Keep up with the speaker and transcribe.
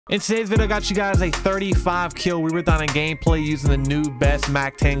In today's video, I got you guys a 35 kill Rebirth gameplay using the new best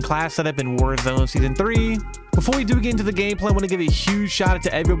MAC-10 class setup in Warzone Season 3. Before we do get into the gameplay, I want to give a huge shout out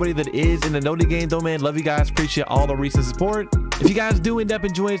to everybody that is in the Noti game though, man. Love you guys, appreciate all the recent support. If you guys do end up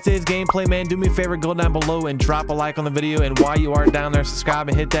enjoying today's gameplay, man, do me a favor, go down below and drop a like on the video, and while you are down there, subscribe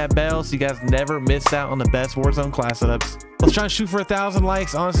and hit that bell so you guys never miss out on the best Warzone class setups. Let's try and shoot for 1,000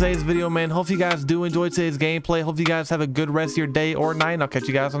 likes on today's video, man. Hope you guys do enjoy today's gameplay. Hope you guys have a good rest of your day or night, and I'll catch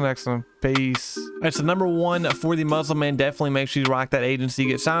you guys on the next one. Peace. All right, so number one for the muzzle, man, definitely make sure you rock that agency.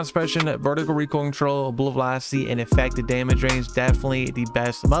 Get sound suppression, vertical recoil control, bullet velocity, and effective damage range. Definitely the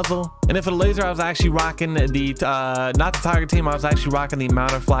best muzzle. And then for the laser, I was actually rocking the not the Tiger team, I was actually rocking the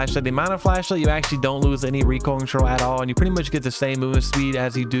mounted flashlight. The mounted flashlight, you actually don't lose any recoil control at all, and you pretty much get the same movement speed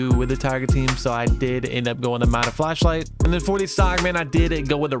as you do with the Tiger team. So I did end up going to mounted flashlight. And then for the stock, man, I did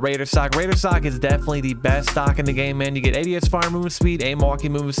go with the Raider stock. Raider stock is definitely the best stock in the game, man. You get ADS fire movement speed, aim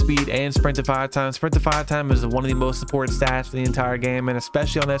walking movement speed, and sprint to fire time. Sprint to fire time is one of the most supported stats in the entire game, and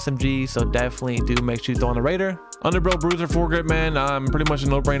especially on SMG. So definitely do make sure you throw on the Raider. Underbarrel bruiser foregrip, man, pretty much a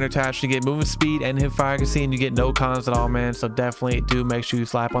no-brainer attached. You get movement speed and hip fire accuracy, and you get no cons at all, man. So definitely do make sure you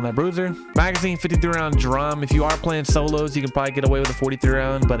slap on that bruiser. Magazine 53 round drum. If you are playing solos, you can probably get away with a 43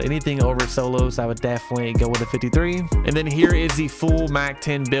 round, but anything over solos, I would definitely go with a 53. And then here is the full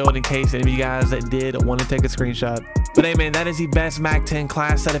MAC-10 build in case any of you guys that did want to take a screenshot. But hey, man, that is the best MAC-10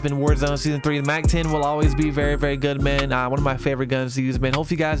 class setup in Warzone Season 3. The MAC-10 will always be very, very good, man. One of my favorite guns to use, man.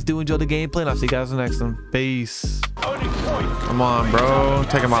 Hope you guys do enjoy the gameplay, and I'll see you guys in the next one. Peace. Come on, bro.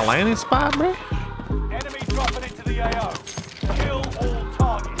 Taking my landing spot, bro. Enemy dropping into the AO. Kill all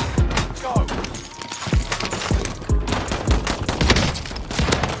targets. Go.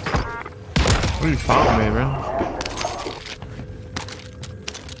 What are you following me, bro?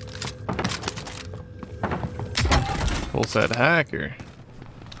 Full set hacker.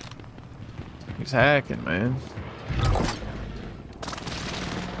 He's hacking, man.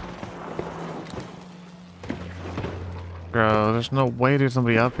 Bro, there's no way there's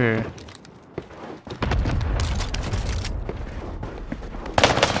somebody up here.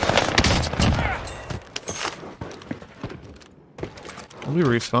 We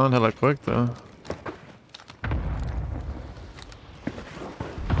respawn hella quick though.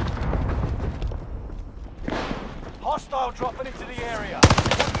 Hostile dropping into the area.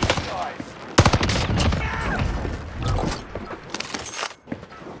 Guys.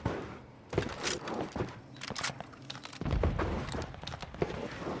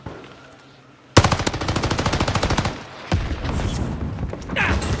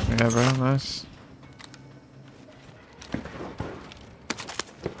 Yeah, bro, nice.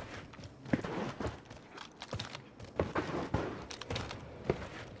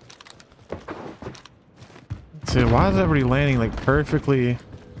 Dude, why is everybody landing like perfectly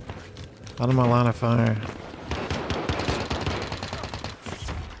out of my line of fire?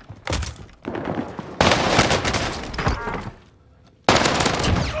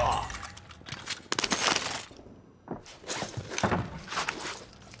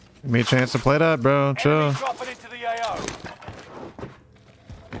 Give me a chance to play that, bro. Chill. Dropping into the AO.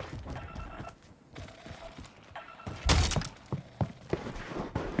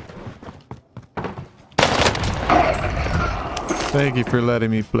 Thank you for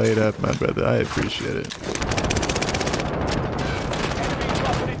letting me play that, my brother. I appreciate it. Enemy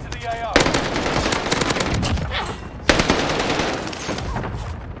dropping into the AO.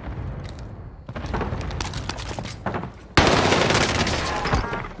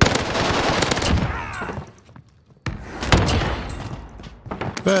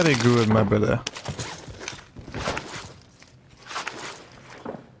 Very good, my brother.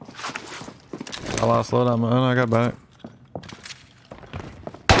 I lost loadout, man. I got back.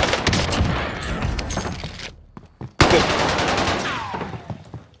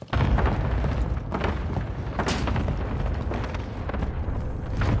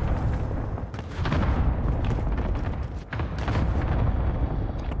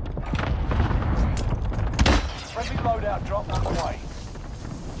 Friendly loadout drop on the way.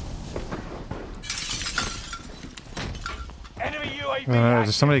 Enemy UAV.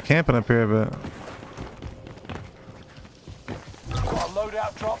 There's somebody camping up here, but Got a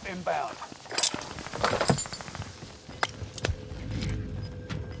loadout drop inbound.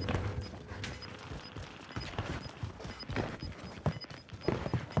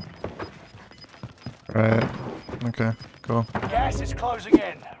 right. Okay, cool. Gas is closing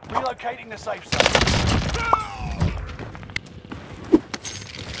in. Relocating the safe zone.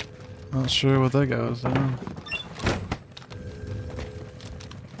 Not sure what that guy was doing.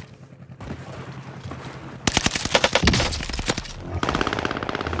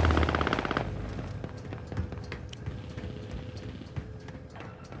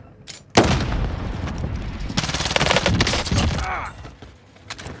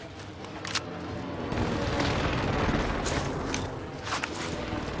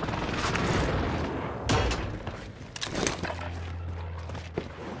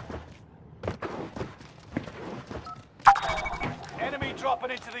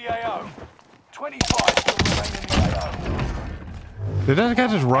 dropping into the AO. 25 still remain in the AO. Did that guy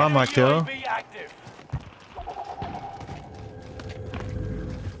just rob my kill? UAV active.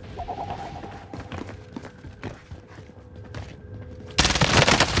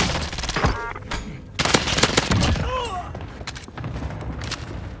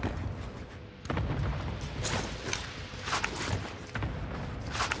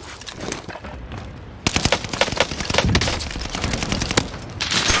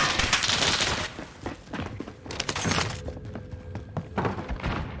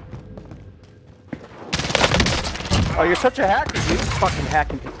 Oh, you're such a hacker, dude. Fucking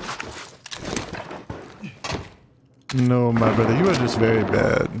hacking. No, my brother, you are just very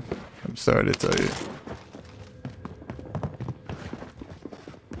bad. I'm sorry to tell you.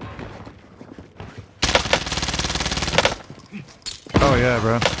 Oh yeah,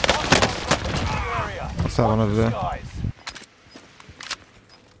 bro. I saw one over there.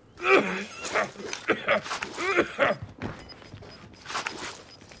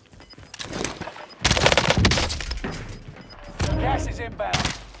 Gas is inbound.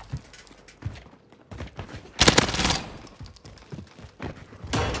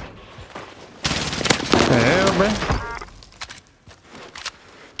 Hell, bro.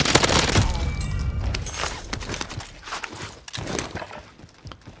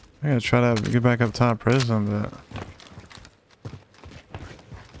 I gotta try to get back up top prison, but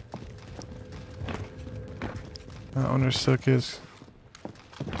that owner suck is.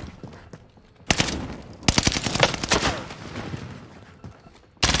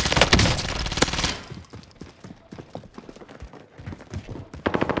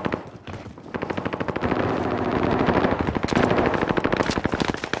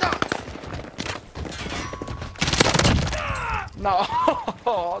 No.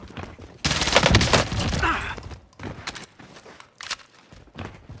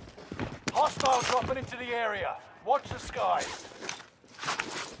 Hostile dropping into the area. Watch the skies.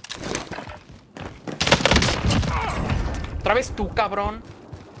 Otra vez tú, cabrón.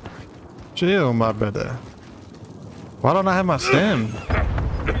 Chill, my brother. Why don't I have my stem?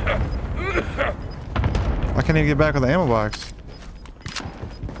 I can't even get back with the ammo box.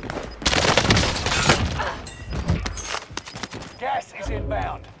 Gas is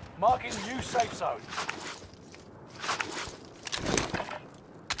inbound. Marking new safe zone.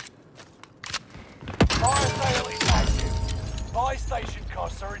 Fire sale is active. Buy station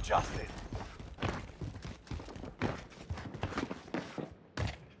costs are adjusted.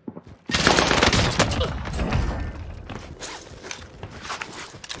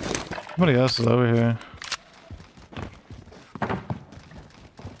 Somebody else is over here.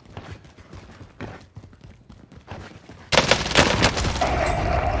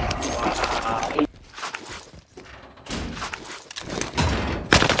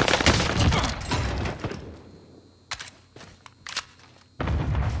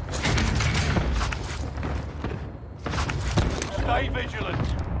 Stay vigilant.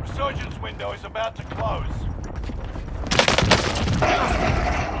 Resurgence window is about to close.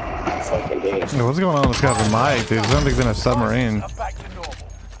 Yo, what's going on with this guy's mic, dude? Something's in a submarine. Are back to normal.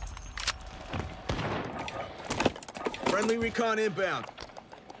 Friendly recon inbound.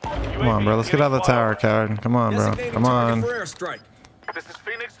 Come on, bro. Let's get out of the tower, coward. Come on, bro. Come on. For airstrike. This is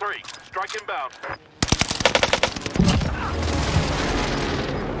Phoenix 3. Strike inbound.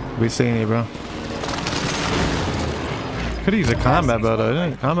 We seen you, bro. Could use a combat bow,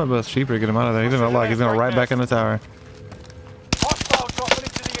 though. Combat bow's cheaper to get him out of there. He's gonna like he's gonna right back in the tower. Hostile dropping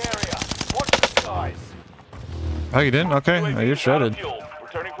into the area. Watch the skies. Oh, you didn't? Okay. Oh, you're shredded.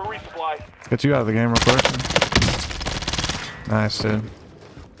 Returning for resupply. Let's get you out of the game real quick. Nice, dude.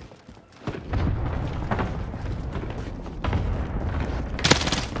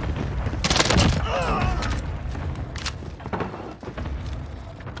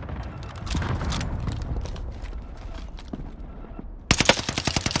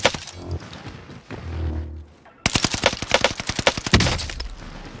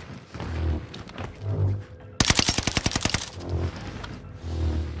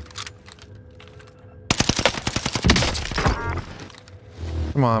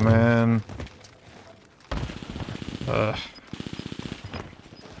 Come on, man. Ugh.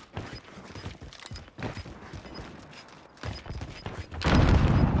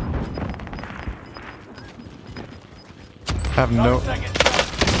 Have no. Seconds.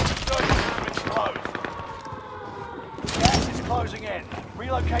 Gas is closing in.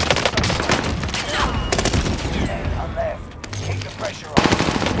 Relocating the safe zone. 10 are left. Keep the pressure on.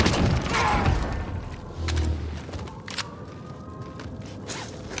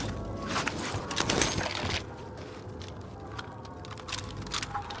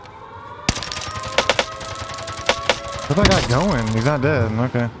 Where's that guy going? He's not dead.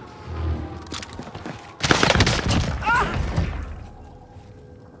 Okay.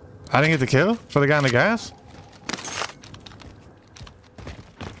 I didn't get the kill for the guy in the gas?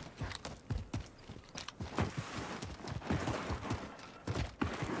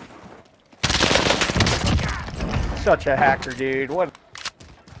 Such a hacker, dude. What?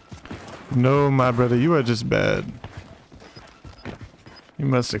 No, my brother, you are just bad. You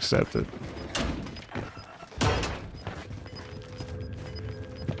must accept it.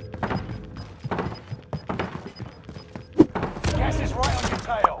 Gas is right on your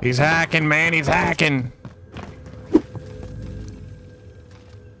tail. He's hacking, man. He's hacking.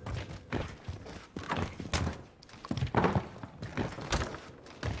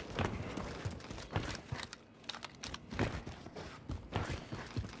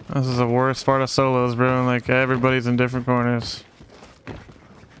 This is the worst part of solos, bro. Like, everybody's in different corners.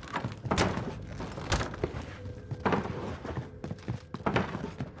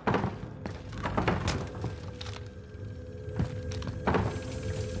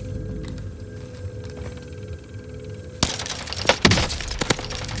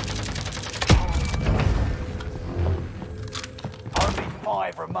 Only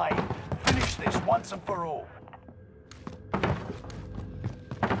 5 remain. Finish this once and for all.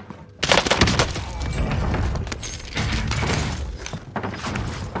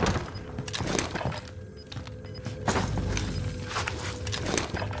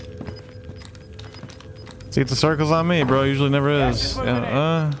 See, the circle's on me, bro. Usually never is.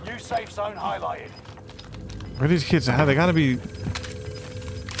 New safe zone highlighted. Where are these kids at? They gotta be.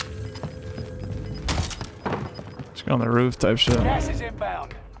 Just go on the roof type shit. Gas is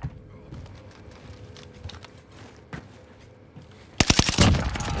inbound.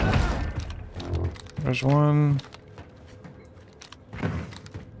 There's one.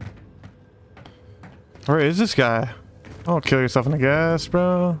 Where is this guy? Don't kill yourself in the gas,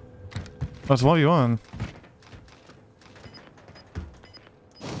 bro. Oh, it's 1v1.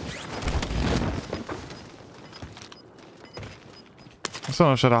 I still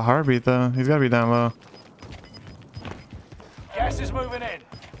don't shut a heartbeat though. He's gotta be down low. Gas is moving in.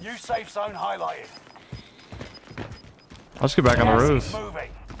 New safe zone highlighted. I'll just get back on the Gas roof. is moving.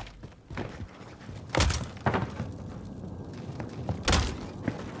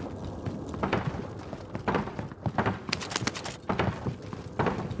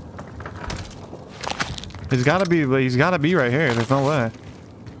 He's gotta be right here. There's no way.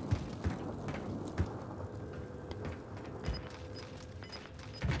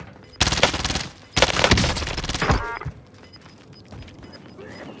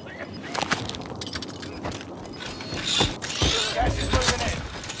 Gas is moving in.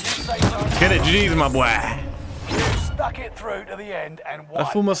 New safe zone. Get it, GG's, my boy. You stuck it through to the end and won.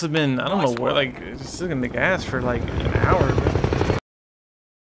 That fool must have been, I don't know where, like, just sitting in the gas for like an hour, bro.